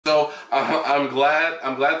So I'm glad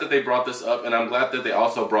that they brought this up, and I'm glad that they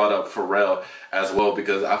also brought up Pharrell as well,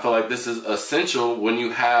 because I feel like this is essential when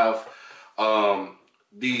you have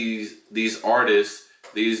these artists,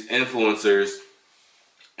 these influencers,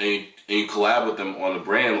 and you collab with them on a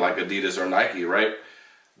brand like Adidas or Nike, right?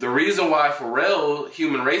 The reason why Pharrell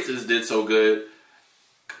Human Races did so good,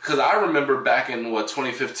 because I remember back in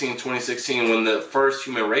 2015, 2016 when the first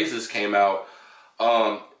Human Races came out.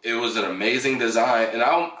 It was an amazing design, and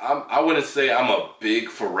I wouldn't say I'm a big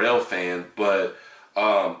Pharrell fan, but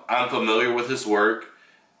I'm familiar with his work.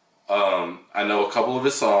 I know a couple of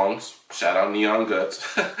his songs. Shout out Neon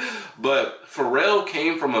Guts. But Pharrell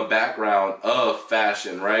came from a background of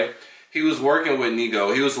fashion, right? He was working with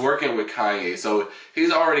Nigo. He was working with Kanye. So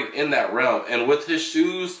he's already in that realm. And with his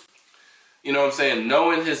shoes, you know what I'm saying,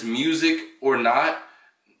 knowing his music or not,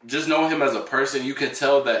 just know him as a person, you can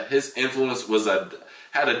tell that his influence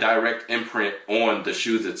had a direct imprint on the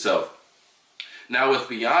shoes itself. Now with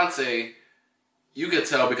Beyonce, you could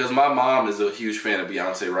tell because my mom is a huge fan of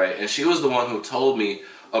Beyonce, right? And she was the one who told me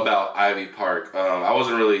about Ivy Park. I was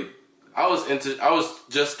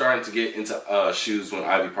just starting to get into shoes when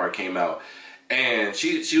Ivy Park came out. And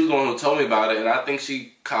she was the one who told me about it, and I think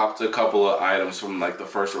she copped a couple of items from like the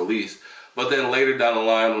first release. But then later down the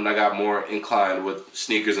line, when I got more inclined with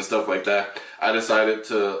sneakers and stuff like that, I decided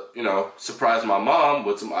to, you know, surprise my mom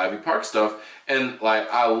with some Ivy Park stuff. And like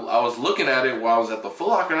I was looking at it while I was at the Foot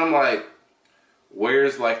Locker, and I'm like,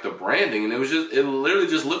 where's like the branding? And it literally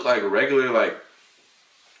just looked like regular like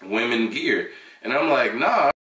women gear. And I'm like, nah.